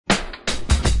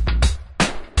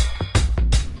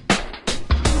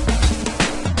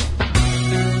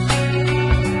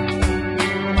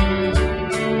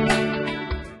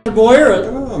Dr. Boyer.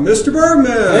 Oh, Mr.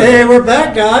 Bergman. Hey, we're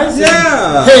back, guys.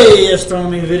 Yeah. Hey,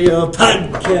 Astronomy Video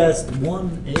Podcast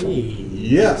 1A.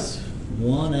 Yes.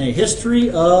 1A, History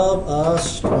of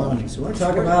Astronomy. So we're going to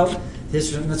talk about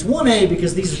history. And that's 1A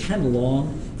because these are kind of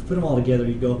long. If you put them all together,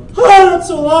 you go, that's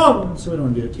so long. So we don't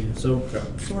want to do it to you.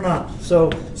 So we're not. So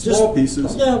small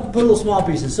pieces. Yeah, put little small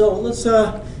pieces. So let's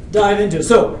dive into it.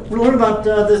 So we're learning about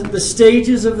the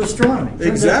stages of astronomy.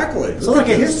 Exactly. It's like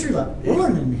a history lesson. We're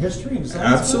learning history and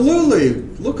science. Absolutely.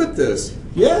 Look at this.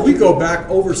 Yeah. We go back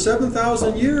over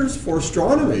 7,000 years for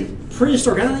astronomy.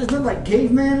 Prehistoric. Isn't that like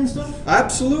caveman and stuff?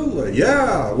 Absolutely.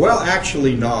 Yeah. Well,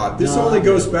 actually not. This only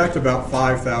goes back to about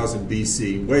 5,000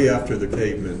 BC, way after the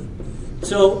cavemen.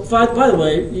 So, by the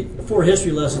way, for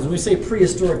history lessons, when we say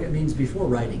prehistoric, it means before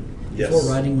writing. Yes.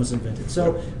 Before writing was invented.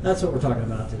 So that's what we're talking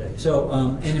about today. So,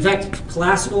 and in fact,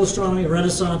 classical astronomy,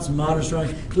 Renaissance, modern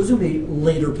astronomy, those will be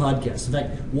later podcasts. In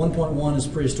fact, 1.1 is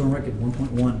prehistoric, and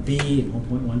 1.1b and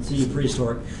 1.1c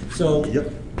prehistoric. So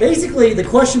basically, the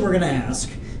question we're going to ask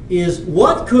is,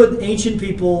 what could ancient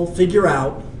people figure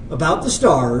out about the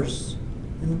stars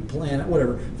and the planet,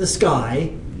 whatever, the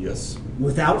sky,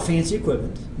 without fancy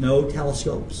equipment, no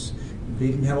telescopes? They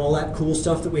didn't have all that cool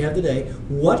stuff that we have today.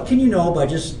 What can you know by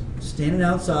just standing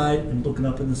outside and looking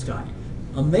up in the sky?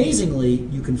 Amazingly,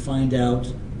 you can find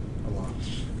out a lot.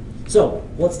 So,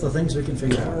 what's the things we can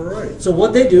figure out? All right. So,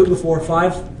 what they do before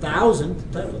 5,000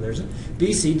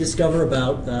 BC discover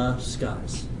about the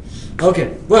skies.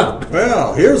 Okay,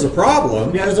 well, here's a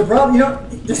problem. Yeah, there's a problem. You know,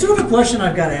 there's sort of a question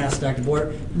I've got to ask, Dr.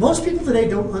 Boyer. Most people today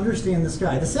don't understand the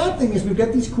sky. The sad thing is we've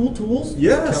got these cool tools,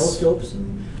 telescopes,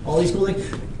 and all these cool things.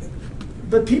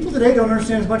 But people today don't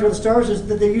understand as much about the stars as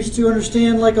that they used to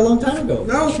understand like a long time ago.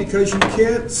 No, because you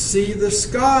can't see the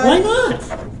sky. Why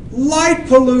not? Light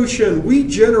pollution. We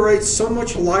generate so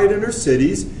much light in our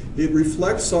cities, it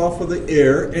reflects off of the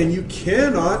air, and you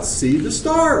cannot see the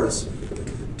stars.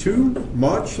 Too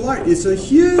much light. It's a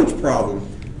huge problem,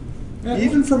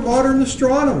 even for modern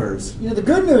astronomers. You know, the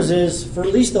good news is, for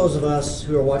at least those of us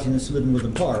who are watching this living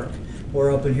within Park, or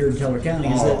up in here in Teller County,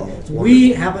 is that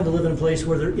we happen to live in a place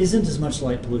where there isn't as much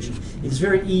light pollution. It's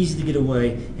very easy to get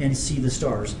away and see the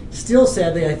stars. Still,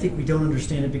 sadly, I think we don't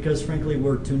understand it because, frankly,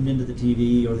 we're tuned into the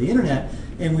TV or the internet,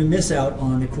 and we miss out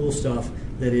on the cool stuff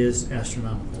that is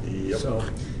astronomical. So,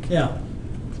 yeah.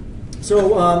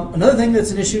 So, another thing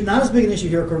that's an issue, not as big an issue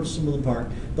here, of course, in Woodland Park,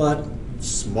 but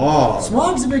smog.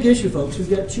 Smog's a big issue, folks. We've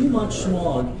got too much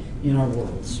smog in our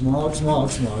world. Smog.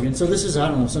 And so this is, I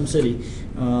don't know, some city.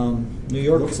 New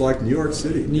York. Looks like New York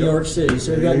City. New York City.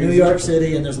 So we've got New York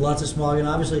City, and there's lots of smog, and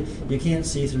obviously you can't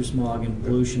see through smog and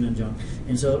pollution and junk.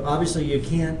 And so obviously you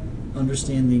can't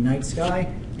understand the night sky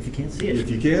if you can't see it. If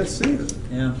you can't see it.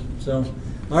 Yeah. So,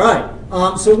 all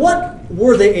right. So what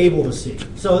were they able to see?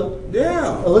 So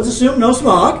let's assume no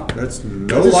smog. That's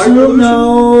no light pollution.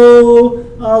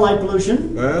 No light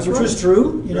pollution. That's which right. was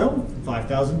true. You know,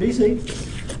 5,000 BC.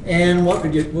 And what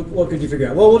could you figure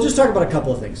out? Well, we'll just talk about a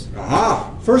couple of things.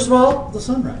 First of all, the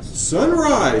sunrise.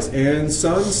 Sunrise and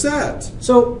sunset.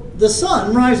 So the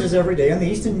sun rises every day in the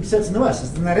east and sets in the west.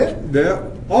 Isn't that it? Yeah,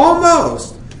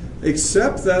 almost.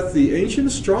 Except that the ancient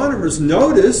astronomers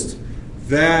noticed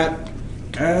that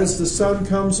as the sun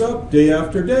comes up day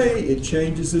after day, it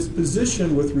changes its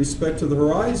position with respect to the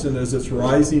horizon as it's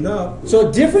rising up. So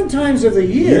at different times of the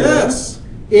year,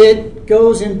 it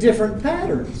goes in different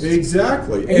patterns.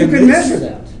 Exactly. And you can measure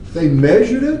that. They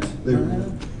measured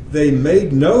it. They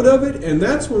made note of it, and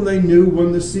that's when they knew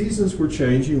when the seasons were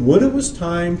changing, when it was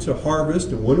time to harvest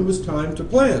and when it was time to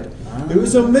plant. It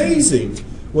was amazing.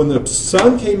 When the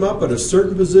sun came up at a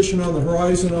certain position on the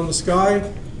horizon on the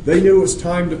sky, they knew it was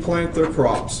time to plant their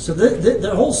crops. So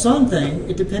the whole sun thing,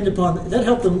 it depended upon, that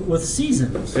helped them with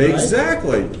seasons, right?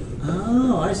 Exactly.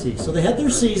 Oh, I see. So they had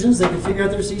their seasons. They could figure out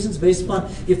their seasons based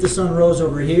upon if the sun rose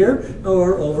over here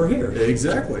or over here.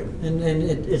 Exactly. And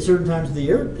at certain times of the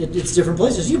year, it's different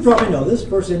places. You probably know this. Of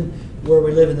course, in where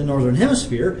we live in the northern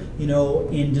hemisphere, you know,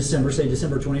 in December, say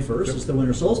December 21st, it's the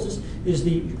winter solstice, is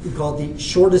we call it the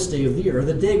shortest day of the year,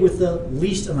 the day with the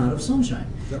least amount of sunshine.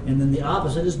 And then the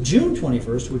opposite is June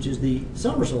 21st, which is the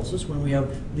summer solstice, when we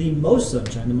have the most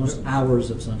sunshine, the most hours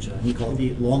of sunshine. We call it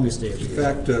the longest day of the year.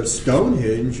 In fact,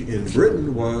 Stonehenge in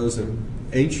Britain was an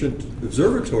ancient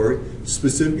observatory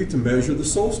specifically to measure the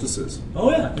solstices.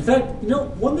 Oh yeah. In fact, you know,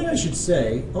 one thing I should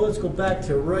say, let's go back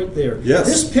to right there. Yes.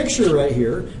 This picture right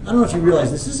here, I don't know if you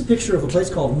realize this is a picture of a place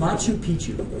called Machu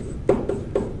Picchu.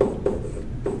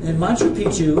 And Machu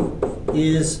Picchu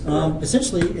is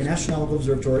essentially an astronomical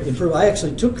observatory in Peru. I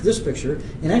actually took this picture,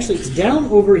 and actually it's down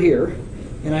over here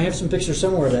and I have some pictures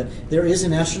somewhere that there is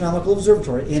an astronomical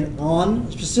observatory, and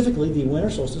on specifically the winter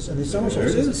solstice and the summer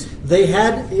solstice, they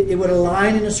had it would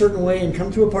align in a certain way and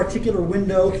come through a particular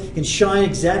window and shine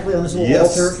exactly on this little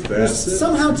altar. It was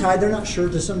somehow tied, they're not sure,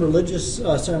 to some religious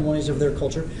ceremonies of their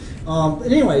culture.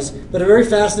 Anyways, but a very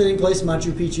fascinating place,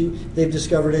 Machu Picchu. They've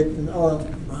discovered it, I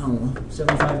don't know,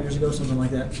 75 years ago, something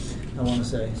like that. I want to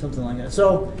say something like that.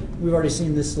 So we've already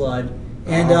seen this slide,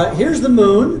 and here's the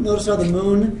moon. Notice how the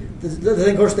moon. The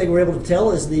thing, of course, they were able to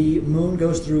tell is the moon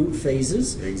goes through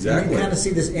phases. Exactly. And you can kind of see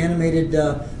this animated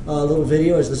little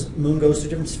video as the moon goes through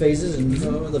different phases, and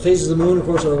the phases of the moon, of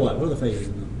course, are what? What are the phases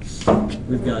of the moon?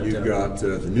 We've got you've got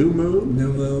the new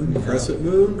moon, crescent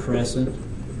moon,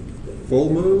 full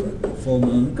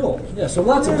moon, cool. Yeah, so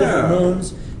lots of different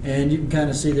moons. And you can kind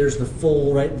of see there's the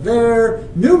full right there.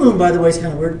 New moon, by the way, is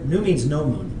kind of weird. New means no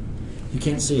moon. You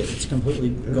can't see it. It's completely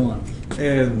gone.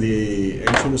 And the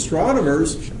ancient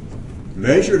astronomers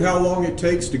measured how long it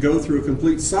takes to go through a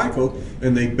complete cycle,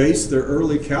 and they based their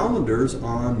early calendars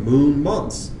on moon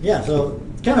months. Yeah, so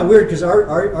it's kind of weird because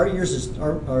our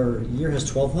year has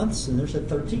 12 months, and theirs had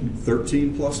 13.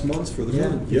 13 plus months for the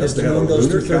moon. Yes, the moon goes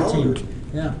through 13.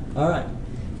 Yeah, all right.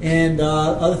 And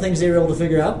other things they were able to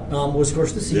figure out was, of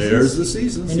course, the seasons. There's the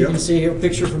seasons. And you can see here a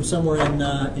picture from somewhere in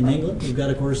England. You've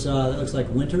got, of course, that looks like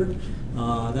winter.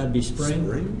 That'd be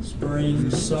spring,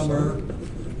 summer,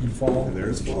 and fall. And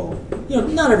there's fall. You know,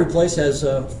 not every place has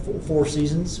 4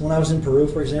 seasons. When I was in Peru,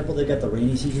 for example, they got the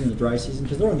rainy season and the dry season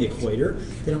because they're on the equator.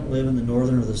 They don't live in the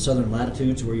northern or the southern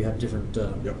latitudes where you have different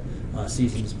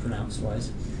seasons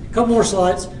pronounced-wise. A couple more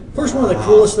slides. First, one of the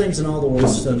coolest things in all the world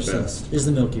is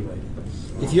the Milky Way.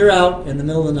 If you're out in the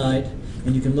middle of the night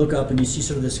and you can look up and you see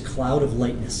sort of this cloud of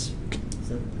lightness. Is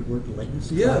that the word,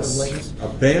 lightness? Yes. Cloud of lightness? A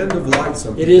band of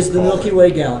light. It is the Milky Way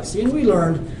galaxy. And we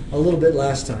learned a little bit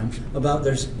last time about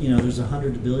there's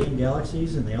 100 billion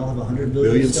galaxies and they all have 100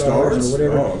 billion stars or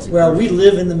whatever. Well, we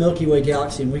live in the Milky Way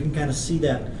galaxy and we can kind of see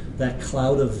that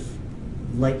cloud of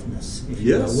lightness, if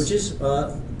you will, which is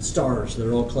stars that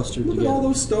are all clustered together. Look at all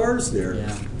those stars there.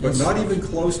 Yeah. But not even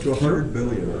close to 100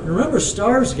 billion. Remember,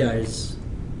 stars, guys,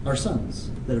 are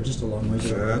suns that are just a long ways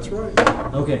away. That's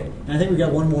right. Okay, and I think we've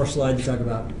got one more slide to talk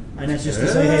about. And that's just to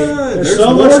say, hey, there's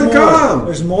so more much to more. come.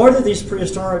 There's more that these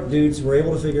prehistoric dudes were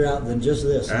able to figure out than just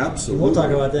this. Absolutely. And we'll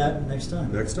talk about that next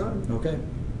time. Next time. Okay.